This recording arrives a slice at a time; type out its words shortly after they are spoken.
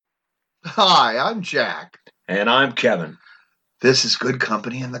Hi, I'm Jack. And I'm Kevin. This is Good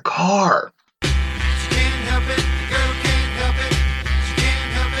Company in the Car. She can't help it, the girl can't help it. She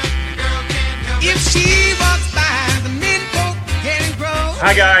can't help it, the girl can't help it. If she walks by, the men folk getting gross.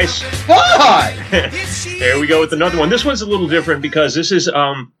 Hi, guys. Hi! There we go with another one. This one's a little different because this is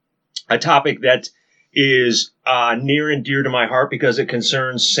a topic that is near and dear to my heart because it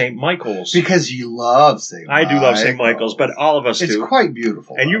concerns St. Michael's. Because you love St. Michael's. I do love St. Michael's, but all of us do. It's quite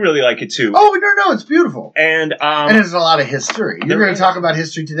beautiful. And you really like it too. Oh, no, it's beautiful. And there's a lot of history. You're going to talk about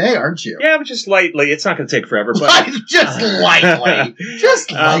history today, aren't you? Yeah, but just lightly. It's not going to take forever. But just lightly.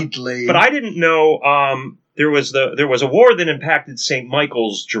 Just lightly. But I didn't know there was a war that impacted St.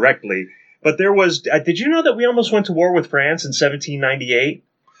 Michael's directly. But there was. Did you know that we almost went to war with France in 1798?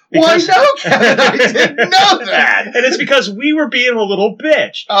 Why, no, Kevin, I didn't know that. And it's because we were being a little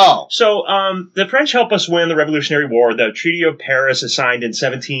bitch. Oh. So the French helped us win the Revolutionary War. The Treaty of Paris is signed in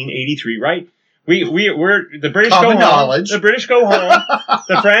 1783, right? We're the British Common go knowledge. home. The British go home.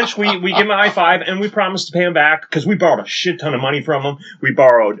 The French, we give them a high five, and we promised to pay them back because we borrowed a shit ton of money from them. We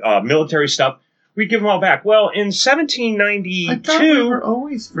borrowed military stuff. We give them all back. Well, in 1792... I thought we were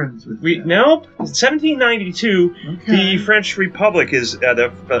always friends with them. Nope. In 1792, Okay. the French Republic is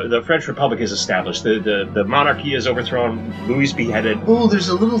the French Republic is established. The monarchy is overthrown. Louis is beheaded. Oh, there's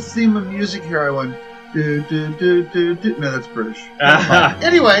a little theme of music here I want. Do, do, do, do, do. No, that's British.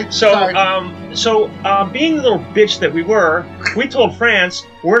 Anyway, So, sorry. being the little bitch that we were, we told France,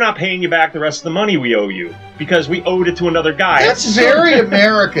 we're not paying you back the rest of the money we owe you because we owed it to another guy. That's very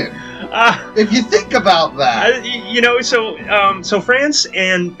American. If you think about that. So France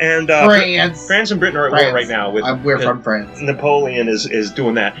and France and Britain are at war right now. We're from France. Napoleon is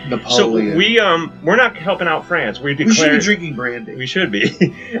doing that. Napoleon. So we're not helping out France. We should declared be drinking brandy. we should be,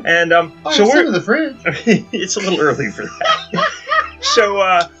 and So we're in the fridge. it's a little early for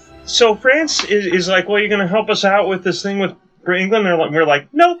that. So France is like, well, you're going to help us out with this thing with England. We're like,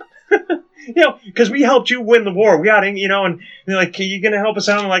 nope. Because we helped you win the war. We got, and they're like, are you going to help us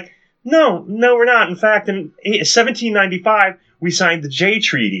out? And I'm like, no, we're not. In fact, in 1795, we signed the Jay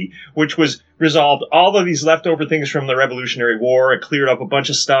Treaty, which was resolved all of these leftover things from the Revolutionary War. It cleared up a bunch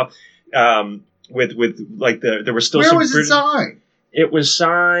of stuff. There was still some. Where was it signed? It was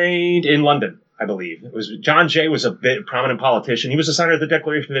signed in London, I believe. It was John Jay was a prominent politician. He was the signer of the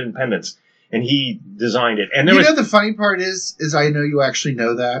Declaration of Independence, and he designed it. And the funny part is I know you actually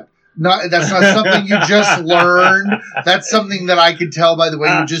know that. That's not something you just learned. That's something that I can tell by the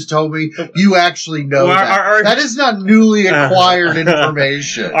way you just told me. You actually know that. That is not newly acquired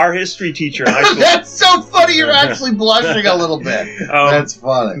information. Our history teacher in high school. That's so funny. You're actually blushing a little bit. That's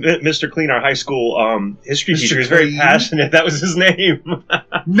funny. Mr. Clean, our high school history teacher, is very passionate. That was his name.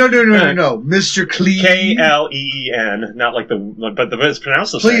 No. Mr. Clean. Kleen. Not like but it's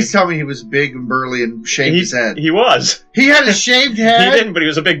pronounced the same. Please tell me he was big and burly and shaved his head. He was. He had a shaved head? He didn't, but he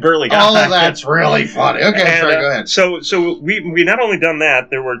was a big burly guy. Oh, that's really funny. Okay, sorry, go ahead. So we not only done that,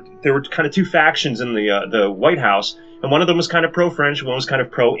 there were kind of two factions in the White House, and one of them was kind of pro-French, one was kind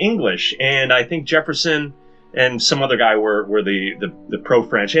of pro-English, and I think Jefferson and some other guy were the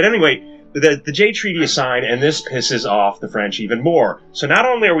pro-French. And anyway, the Jay Treaty is signed, and this pisses off the French even more. So not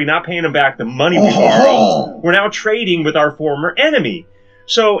only are we not paying them back the money we borrowed, we're now trading with our former enemy.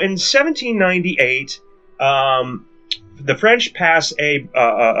 So in 1798, the French pass a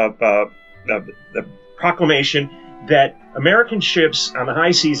proclamation that American ships on the high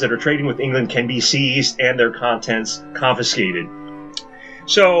seas that are trading with England can be seized and their contents confiscated.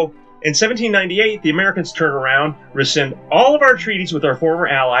 So in 1798, the Americans turn around, rescind all of our treaties with our former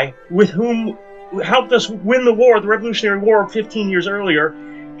ally, with whom helped us win the war, the Revolutionary War 15 years earlier,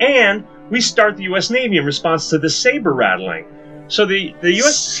 and we start the U.S. Navy in response to the saber rattling. So the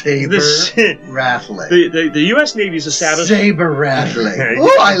U.S. rattling. The U.S. Navy is established. Saber rattling.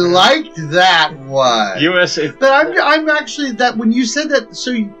 Oh, I liked that one. U.S. But I'm actually that when you said that.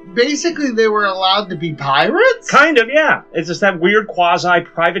 So basically, they were allowed to be pirates. Kind of, yeah. It's just that weird quasi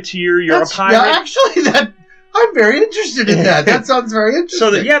privateer. You're a pirate. Yeah, actually, I'm very interested in that. That sounds very interesting.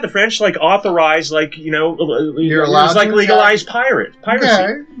 So the French authorized you're allowed to legalized piracy.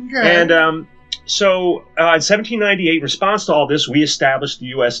 Okay. And So in 1798, in response to all this, we established the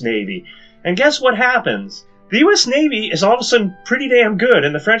U.S. Navy. And guess what happens? The U.S. Navy is all of a sudden pretty damn good,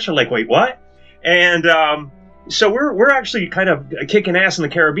 and the French are like, wait, what? And so we're actually kind of kicking ass in the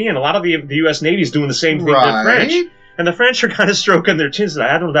Caribbean. A lot of the U.S. Navy is doing the same thing to the French. And the French are kind of stroking their chins.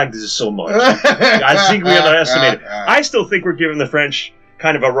 I don't like this so much. I think we underestimated. I still think we're giving the French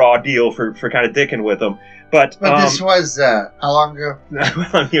kind of a raw deal for kind of dicking with them. But this was how long ago?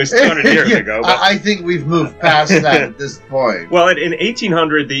 Well, it was 200 years ago. But, I think we've moved past that at this point. Well, in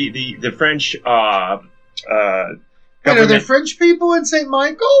 1800, the French Wait, are there government. French people in St.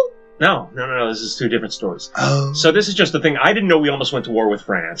 Michael? No. This is two different stories. Oh. So this is just the thing. I didn't know we almost went to war with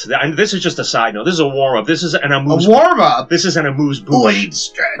France. And this is just a side note. This is a warm up. This is an amuse. A warm up. This is an amuse bouche. Wait,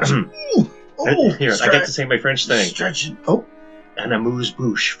 stretch. Here, I get to say my French thing. Stretching. Oh. An amuse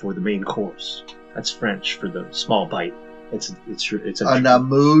bouche for the main course. That's French for the small bite. It's An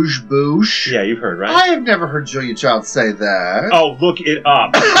amuse bouche. Yeah, you've heard, right? I have never heard Julia Child say that. Oh, look it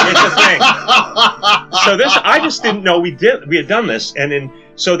up. It's a thing. So this, I just didn't know we had done this, and then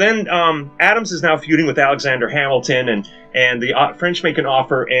Adams is now feuding with Alexander Hamilton, and the French make an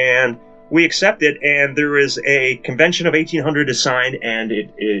offer, and we accept it, and there is a convention of 1800 is signed, and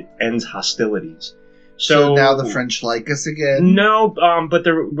it ends hostilities. So now the French like us again? No, but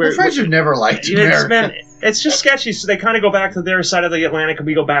the French have never liked America. It's just sketchy. So they kind of go back to their side of the Atlantic, and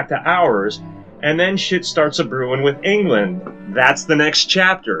we go back to ours. And then shit starts a brewing with England. That's the next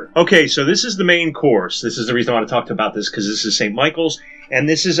chapter. Okay, so this is the main course. This is the reason I want to talk about this, because this is St. Michael's, and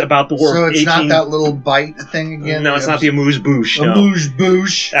this is about the war. So it's not that little bite thing again? No, it's not the amuse bouche. No. Amuse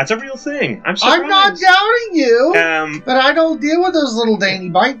bouche. That's a real thing. I'm surprised. I'm not doubting you, but I don't deal with those little dainty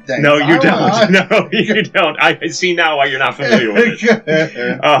bite things. No, you don't. No, you don't. I see now why you're not familiar with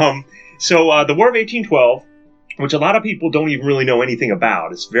it. So the War of 1812, which a lot of people don't even really know anything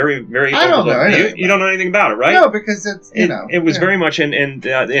about. It's very, very. I don't know anything. You don't know anything about it, right? No, because it's it was very much in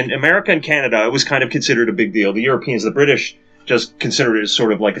America and Canada. It was kind of considered a big deal. The Europeans, the British, just considered it as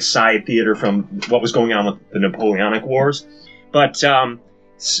sort of like a side theater from what was going on with the Napoleonic Wars. But so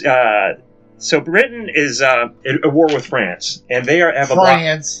Britain is at a war with France, and they have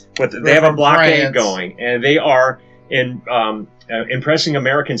a blockade going, and they are impressing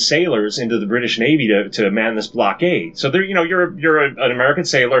American sailors into the British Navy to man this blockade. So they're, you're an American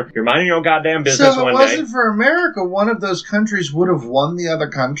sailor, you're minding your own goddamn business one day. So if it wasn't for America, one of those countries would have won the other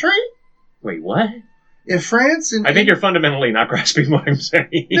country? Wait, what? If France and I think you're fundamentally not grasping what I'm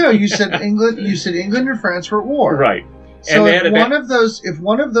saying. No, you said England. You said England and France were at war, right? So if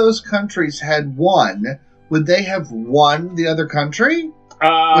one of those countries had won, would they have won the other country?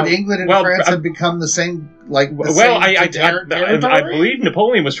 Would England and France have become the same? I believe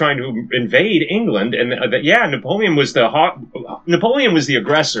Napoleon was trying to invade England, and Napoleon was the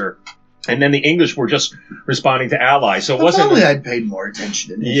aggressor, and then the English were just responding to allies. So it wasn't. Only I'd paid more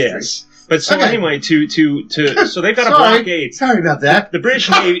attention in history. Yes. But so anyway, so they've got a blockade. Sorry about that. The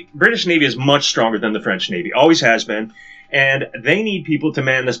British Navy is much stronger than the French Navy, always has been, and they need people to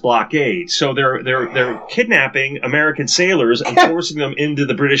man this blockade. So they're kidnapping American sailors and forcing them into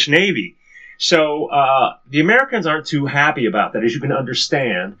the British Navy. So the Americans aren't too happy about that, as you can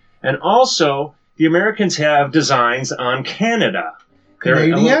understand, and also the Americans have designs on Canada. They're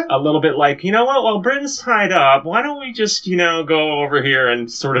a little bit like, you know what, well, Britain's tied up. Why don't we just, go over here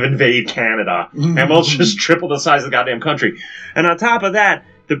and sort of invade Canada? And we'll just triple the size of the goddamn country. And on top of that,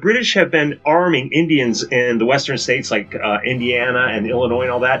 the British have been arming Indians in the western states like Indiana and Illinois and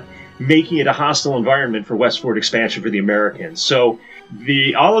all that, making it a hostile environment for westward expansion for the Americans. So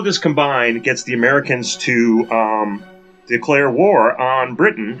all of this combined gets the Americans to declare war on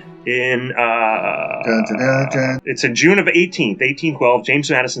Britain in it's in June of 1812. James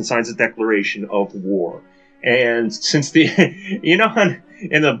Madison signs a declaration of war, and since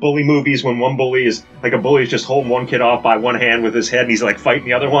in the bully movies, when one bully is like a bully is just holding one kid off by one hand with his head, and he's like fighting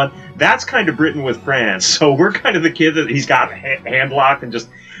the other one. That's kind of Britain with France. So we're kind of the kid that he's got hand locked and just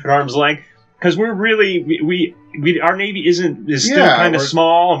at arm's length. Because we're really our Navy is still kind of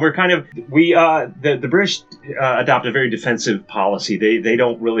small, and we're kind of the British adopt a very defensive policy. They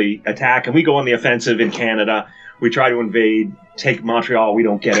don't really attack, and we go on the offensive in Canada. We try to invade, take Montreal. We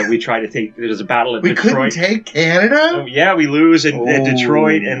don't get it. We try to take. There's a battle at Detroit. We couldn't take Canada. Yeah, we lose at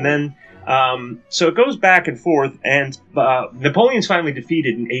Detroit, and then so it goes back and forth. And Napoleon's finally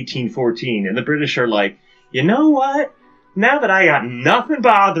defeated in 1814, and the British are like, you know what? Now that I got nothing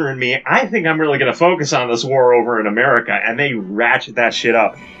bothering me, I think I'm really going to focus on this war over in America. And they ratchet that shit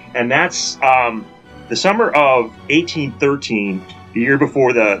up. And that's the summer of 1813, the year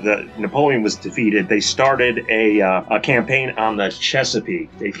before the Napoleon was defeated. They started a campaign on the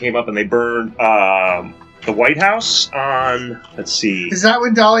Chesapeake. They came up and they burned the White House on, let's see. Is that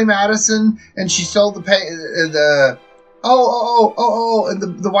when Dolly Madison and she sold the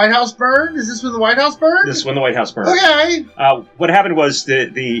and the White House burned? Is this when the White House burned? This is when the White House burned. Okay. What happened was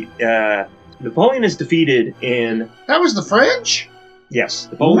the Napoleon is defeated in... That was the French? Yes,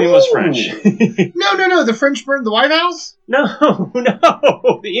 Napoleon was French. No. The French burned the White House? No.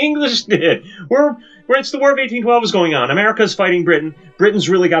 The English did. It's the War of 1812 is going on. America's fighting Britain. Britain's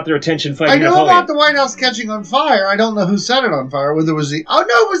really got their attention fighting Napoleon. I know about the White House catching on fire. I don't know who set it on fire. Whether it was it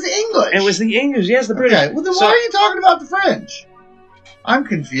was the English. It was the English, yes, the British. Okay, well then why are you talking about the French? I'm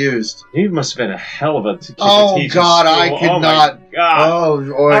confused. You must have been a hell of a teacher. Oh, God, I could not. My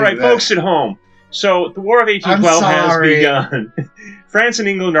God. All right, folks at home. So, the War of 1812 has begun. France and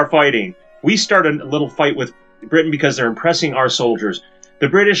England are fighting. We start a little fight with Britain because they're impressing our soldiers. The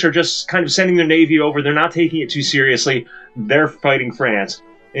British are just kind of sending their navy over. They're not taking it too seriously. They're fighting France.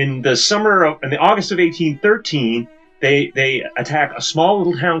 In the August of 1813, they attack a small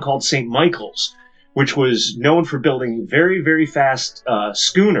little town called St. Michael's, which was known for building very, very fast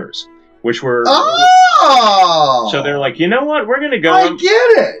schooners, which were... Oh! So they're like, you know what? We're going to go... I get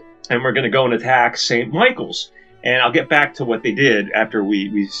it! And we're going to go and attack St. Michael's. And I'll get back to what they did after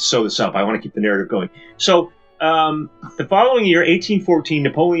we sew this up. I want to keep the narrative going. So, the following year, 1814,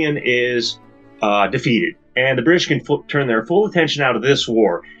 Napoleon is defeated. And the British can turn their full attention out of this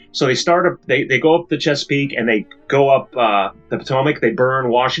war. So they go up the Chesapeake and they go up the Potomac. They burn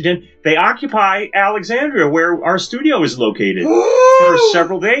Washington. They occupy Alexandria, where our studio is located, for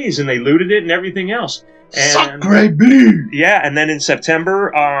several days, and they looted it and everything else. And, Sacre bleu! Yeah, and then in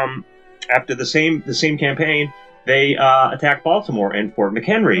September, after the same campaign, they attacked Baltimore and Fort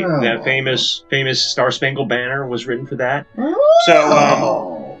McHenry. Oh. That famous Star Spangled Banner was written for that.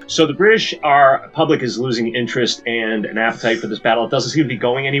 Oh. So the British public is losing interest and an appetite for this battle. It doesn't seem to be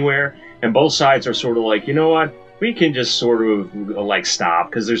going anywhere, and both sides are sort of like, you know what? We can just sort of like stop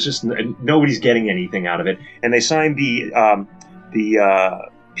because there's just nobody's getting anything out of it. And they signed the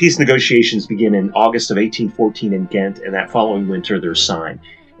peace negotiations begin in August of 1814 in Ghent, and that following winter they're signed,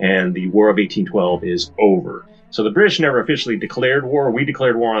 and the War of 1812 is over. So the British never officially declared war. We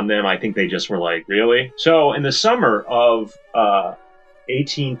declared war on them. I think they just were like, really? So in the summer of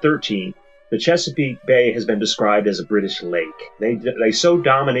 1813, the Chesapeake Bay has been described as a British lake. They so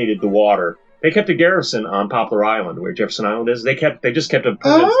dominated the water. They kept a garrison on Poplar Island, where Jefferson Island is. They just kept a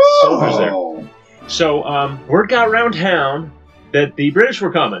soldiers there. So word got around town that the British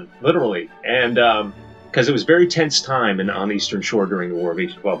were coming, literally, and because it was very tense time on the Eastern Shore during the War of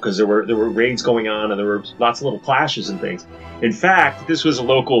 1812, because there were raids going on and there were lots of little clashes and things. In fact, this was a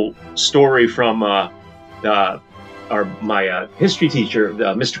local story from my history teacher,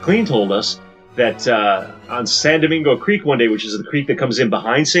 Mr. Clean, told us that on San Domingo Creek one day, which is the creek that comes in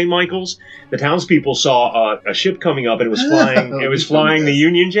behind St. Michael's, the townspeople saw a ship coming up and it was flying. It was flying the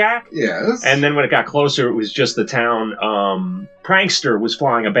Union Jack. Yes. And then when it got closer, it was just the town prankster was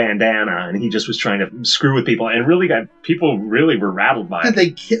flying a bandana, and he just was trying to screw with people, and people really were rattled by it.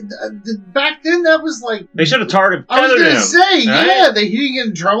 Back then? That was like they should have targeted him. I was going to say, right? He didn't get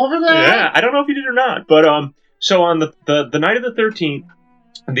in trouble for that. Yeah, I don't know if he did or not, but so on the night of the 13th.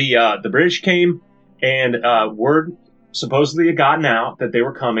 The British came, and word supposedly had gotten out that they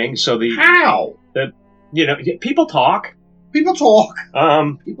were coming. So people talk. People talk.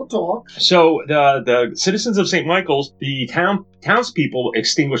 People talk. So the citizens of St. Michael's, the townspeople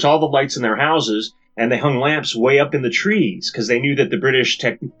extinguished all the lights in their houses, and they hung lamps way up in the trees because they knew that the British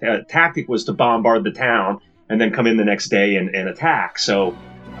tactic was to bombard the town and then come in the next day and attack. So,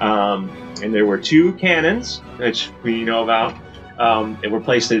 and there were 2 cannons, which we know about. One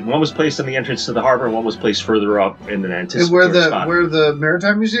was placed on the entrance to the harbor, and one was placed further up in an anticipated spot. Where the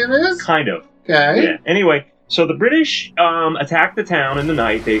Maritime Museum is? Kind of. Okay. Yeah. Anyway, so the British attacked the town in the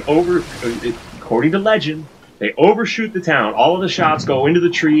night. According to legend, they overshoot the town. All of the shots go into the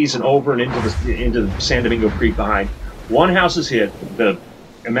trees and over and into the San Domingo Creek behind. One house is hit, the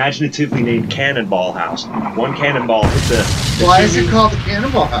imaginatively named Cannonball House. One cannonball hit the Why is it called the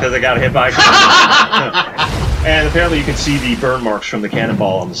Cannonball House? Because they got hit by a and apparently you can see the burn marks from the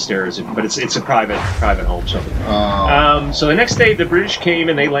cannonball on the stairs, but it's a private home. So the next day the British came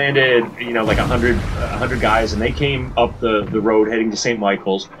and they landed, like 100 guys, and they came up the road heading to St.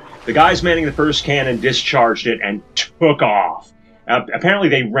 Michael's. The guys manning the first cannon discharged it and took off. Apparently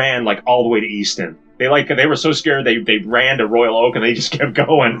they ran like all the way to Easton. They were so scared they ran to Royal Oak, and they just kept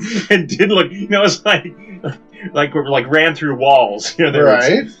going and didn't look. It was like ran through walls.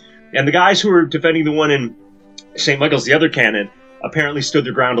 Right. And the guys who were defending the one in St. Michael's, the other cannon, apparently stood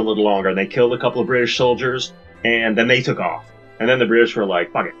their ground a little longer. And they killed a couple of British soldiers, and then they took off. And then the British were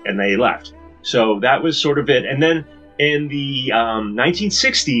like, "Fuck it," and they left. So that was sort of it. And then in the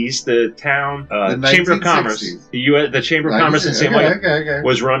 1960s, the town Chamber of Commerce, the Chamber of Commerce in St. Michael,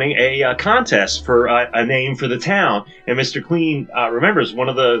 was running a contest for a name for the town. And Mr. Clean remembers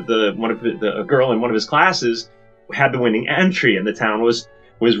a girl in one of his classes had the winning entry, and the town was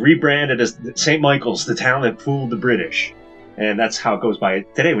rebranded as St. Michael's, the town that fooled the British. And that's how it goes by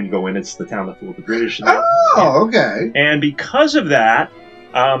today. When you go in, it's the town that fooled the British. Okay. And because of that,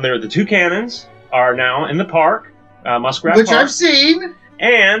 the two cannons are now in the park, Muskrat Which Park. I've seen.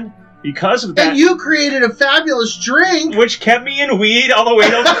 And because of that... And you created a fabulous drink. Which kept me in weed all the way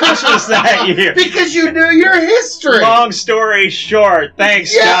till Christmas that year. Because you knew your history. Long story short.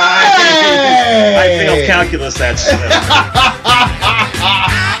 Thanks, Yay! guys. I failed calculus that semester.